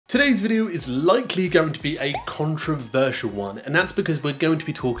Today's video is likely going to be a controversial one, and that's because we're going to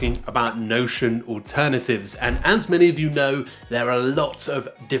be talking about Notion alternatives. And as many of you know, there are lots of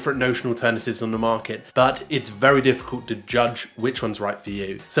different Notion alternatives on the market, but it's very difficult to judge which one's right for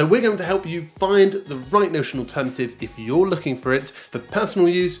you. So we're going to help you find the right Notion alternative if you're looking for it for personal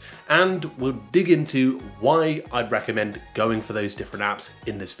use, and we'll dig into why I'd recommend going for those different apps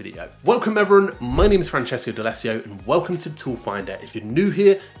in this video. Welcome everyone, my name is Francesco D'Alessio and welcome to Toolfinder. If you're new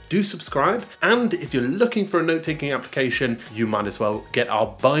here, do subscribe, and if you're looking for a note-taking application, you might as well get our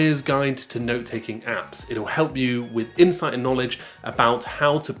buyer's guide to note-taking apps. It'll help you with insight and knowledge about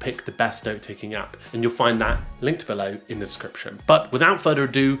how to pick the best note-taking app, and you'll find that linked below in the description. But without further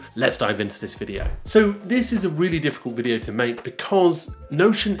ado, let's dive into this video. So this is a really difficult video to make because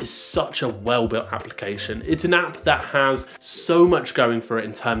Notion is such a well-built application. It's an app that has so much going for it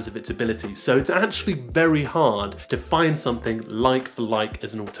in terms of its ability, so it's actually very hard to find something like for like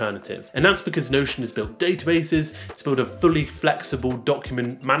as an alternative. And that's because Notion has built databases, it's built a fully flexible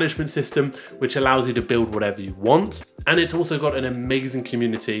document management system which allows you to build whatever you want, and it's also got an amazing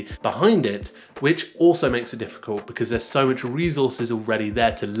community behind it, which also makes it difficult because there's so much resources already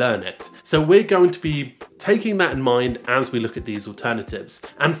there to learn it. So we're going to be taking that in mind as we look at these alternatives.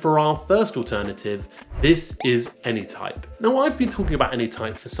 And for our first alternative, this is Anytype. Now, I've been talking about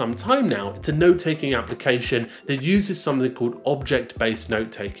Anytype for some time now. It's a note-taking application that uses something called object-based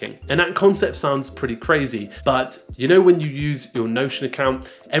note-taking. And that concept sounds pretty crazy, but you know, when you use your Notion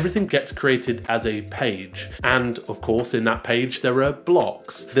account, everything gets created as a page. And of course, in that page, there are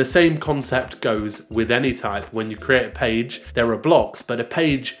blocks. The same concept goes with Anytype. When you create a page, there are blocks, but a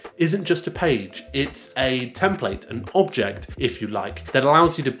page isn't just a page. It's a template, an object, if you like, that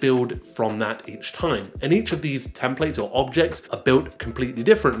allows you to build from that each time. And each of these templates or objects are built completely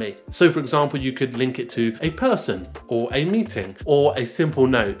differently. So for example, you could link it to a person or a meeting or a simple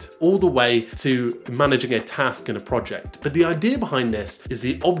note, all the way to managing a task in a project. But the idea behind this is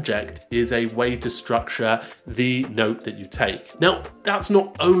the object is a way to structure the note that you take. Now, that's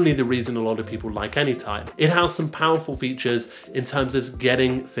not only the reason a lot of people like Anytype. It has some powerful features in terms of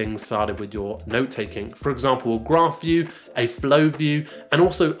getting things started with your note-taking. For example, a graph view, a flow view, and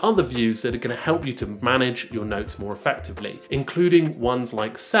also other views that are going to help you to manage your notes more effectively, including ones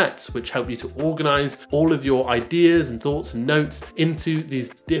like sets, which help you to organize all of your ideas and thoughts and notes into these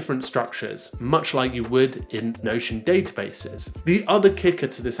different structures, much like you would in Notion databases. The other kicker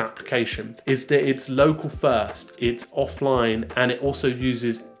to this application is that it's local first, it's offline, and it also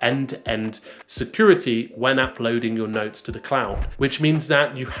uses end-to-end security when uploading your notes to the cloud, which means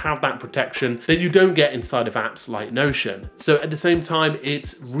that you have that protection that you don't get inside of apps like Notion. So at the same time,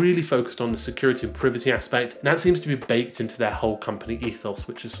 it's really focused on the security and privacy aspect, and that seems to be baked into their whole company ethos,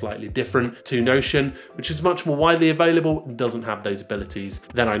 which is slightly different to Notion, which is much more widely available and doesn't have those abilities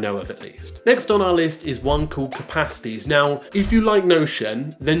that I know of at least. Next on our list is one called Capacities. Now, if you like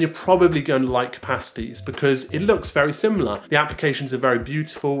Notion, then you're probably going to like Capacities because it looks very similar. The applications are very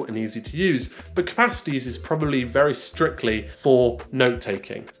beautiful and easy to use, but Capacities is probably very strictly for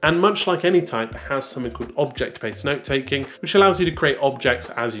note-taking. And much like Anytype, it has something called object-based note-taking, which allows you to create objects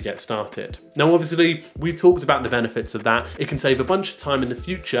as you get started. Now, obviously, we talked about the benefits of that. It can save a bunch of time in the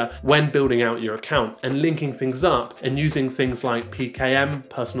future when building out your account and linking things up, and using things like PKM,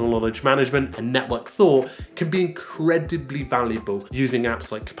 personal knowledge management, and network thought can be incredibly valuable using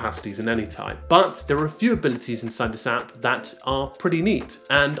apps like Capacities and Anytype. But there are a few abilities inside this app that are pretty neat,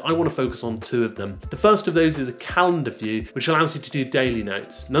 and I want to focus on two of them. The first of those is a calendar view, which allows you to do daily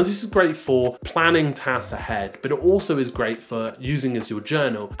notes. Now, this is great for planning tasks ahead, but it also is great for using as your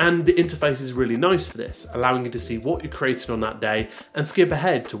journal, and the interface is really nice for this, allowing you to see what you created on that day and skip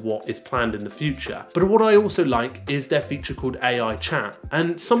ahead to what is planned in the future. But what I also like is their feature called AI chat,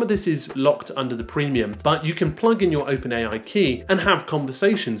 and some of this is locked under the premium, but you can plug in your OpenAI key and have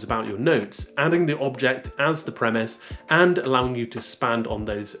conversations about your notes, adding the object as the premise and allowing you to expand on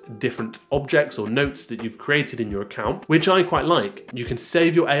those different objects or notes that you've created in your account, which I quite like. You can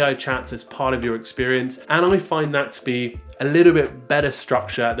save your AI chats as part of your experience, and I find that to be a little bit better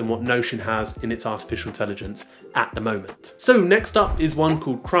structure than what Notion has in its artificial intelligence at the moment. So next up is one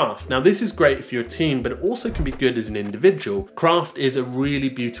called Craft. Now, this is great if you're a team, but it also can be good as an individual. Craft is a really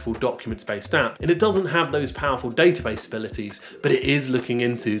beautiful documents-based app, and it doesn't have those powerful database abilities, but it is looking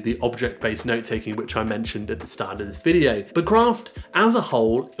into the object-based note-taking, which I mentioned at the start of this video. But Craft, as a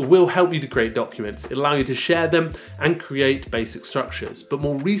whole, will help you to create documents. It'll allow you to share them and create basic structures. But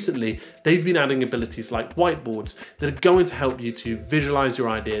more recently, they've been adding abilities like whiteboards that are going to help you to visualize your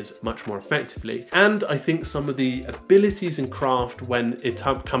ideas much more effectively. And I think some of the abilities in Craft when it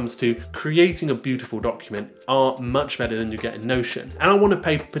comes to creating a beautiful document are much better than you get in Notion. And I want to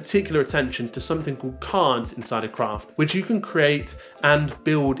pay particular attention to something called cards inside of Craft, which you can create and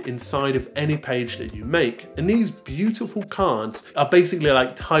build inside of any page that you make. And these beautiful cards are basically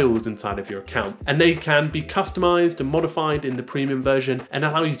like tiles inside of your account, and they can be customized and modified in the premium version and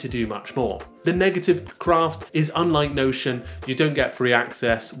allow you to do much more. The negative Craft is unlike Notion, you don't get free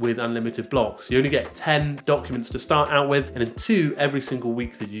access with unlimited blocks. You only get 10 documents to start out with and then 2 every single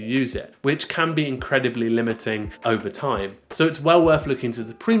week that you use it, which can be incredibly limiting over time. So it's well worth looking into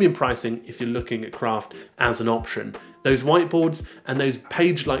the premium pricing if you're looking at Craft as an option. Those whiteboards and those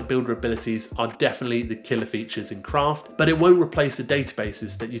page-like builder abilities are definitely the killer features in Craft, but it won't replace the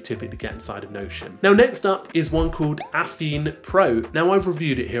databases that you typically get inside of Notion. Now next up is one called AFFiNE Pro. Now I've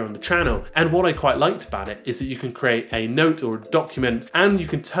reviewed it here on the channel, and what I quite liked about it is that you can create a note or a document and you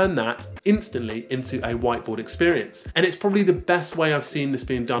can turn that instantly into a whiteboard experience. And it's probably the best way I've seen this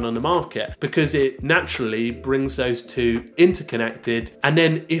being done on the market, because it naturally brings those two interconnected, and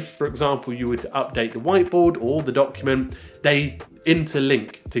then if, for example, you were to update the whiteboard or the document, they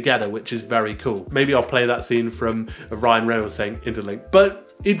interlink together, which is very cool. Maybe I'll play that scene from Ryan Reynolds saying interlink, but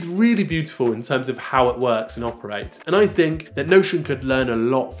it's really beautiful in terms of how it works and operates. And I think that Notion could learn a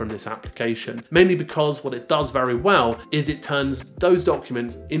lot from this application, mainly because what it does very well is it turns those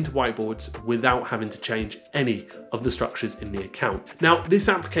documents into whiteboards without having to change any of the structures in the account. Now, this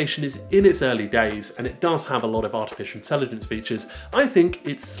application is in its early days and it does have a lot of artificial intelligence features. I think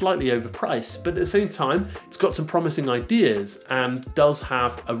it's slightly overpriced, but at the same time, it's got some promising ideas and does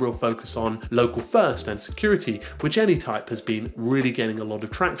have a real focus on local first and security, which Anytype has been really getting a lot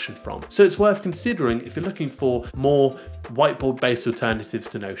of traction from. So it's worth considering if you're looking for more whiteboard-based alternatives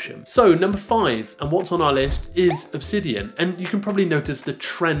to Notion. So number 5, and what's on our list, is Obsidian. And you can probably notice the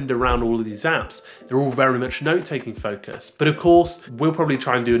trend around all of these apps. They're all very much note-taking focused. But of course, we'll probably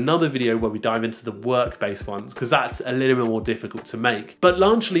try and do another video where we dive into the work-based ones, because that's a little bit more difficult to make. But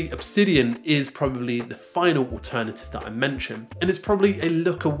largely, Obsidian is probably the final alternative that I mentioned, and it's probably a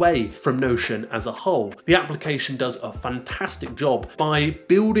look away from Notion as a whole. The application does a fantastic job by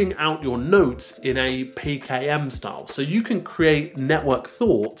building out your notes in a PKM style. So you can create network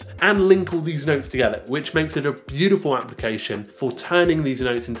thought and link all these notes together, which makes it a beautiful application for turning these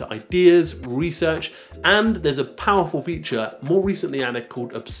notes into ideas, research, and there's a powerful feature more recently added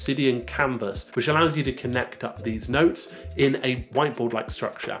called Obsidian Canvas, which allows you to connect up these notes in a whiteboard-like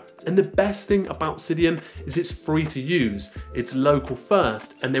structure. And the best thing about Obsidian is it's free to use, it's local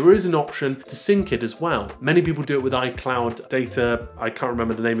first, and there is an option to sync it as well. Many people do it with iCloud data, I can't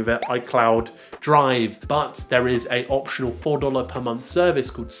remember the name of it, iCloud Drive, but there is a optional $4 per month service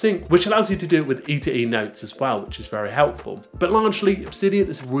called Sync, which allows you to do it with E2E notes as well, which is very helpful. But largely, Obsidian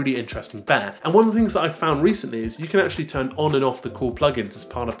is a really interesting bear. And one of the things that I found recently is you can actually turn on and off the core plugins as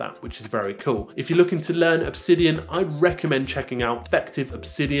part of that, which is very cool. If you're looking to learn Obsidian, I'd recommend checking out Effective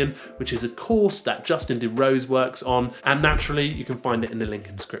Obsidian, which is a course that Justin DeRose works on, and naturally you can find it in the link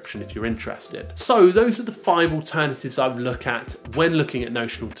in the description if you're interested. So those are the 5 alternatives I've looked at when looking at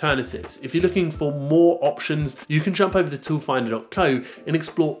Notion alternatives. If you're looking for more options, you can jump over to toolfinder.xyz and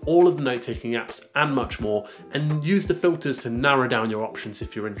explore all of the note-taking apps and much more, and use the filters to narrow down your options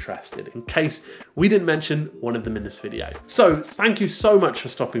if you're interested, in case we didn't mention one of them in this video. So thank you so much for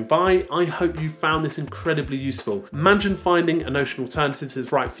stopping by. I hope you found this incredibly useful. Imagine finding a Notion alternative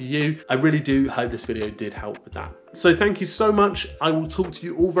that's right for you. I really do hope this video did help with that. So thank you so much. I will talk to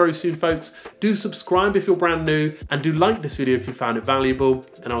you all very soon, folks. Do subscribe if you're brand new, and do like this video if you found it valuable,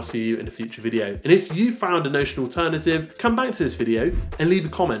 and I'll see you in a future video. And if you found a Notion alternative, come back to this video and leave a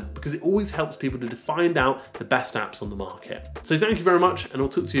comment, because it always helps people to find out the best apps on the market. So thank you very much, and I'll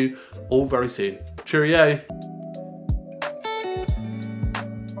talk to you all very soon. Cheerio.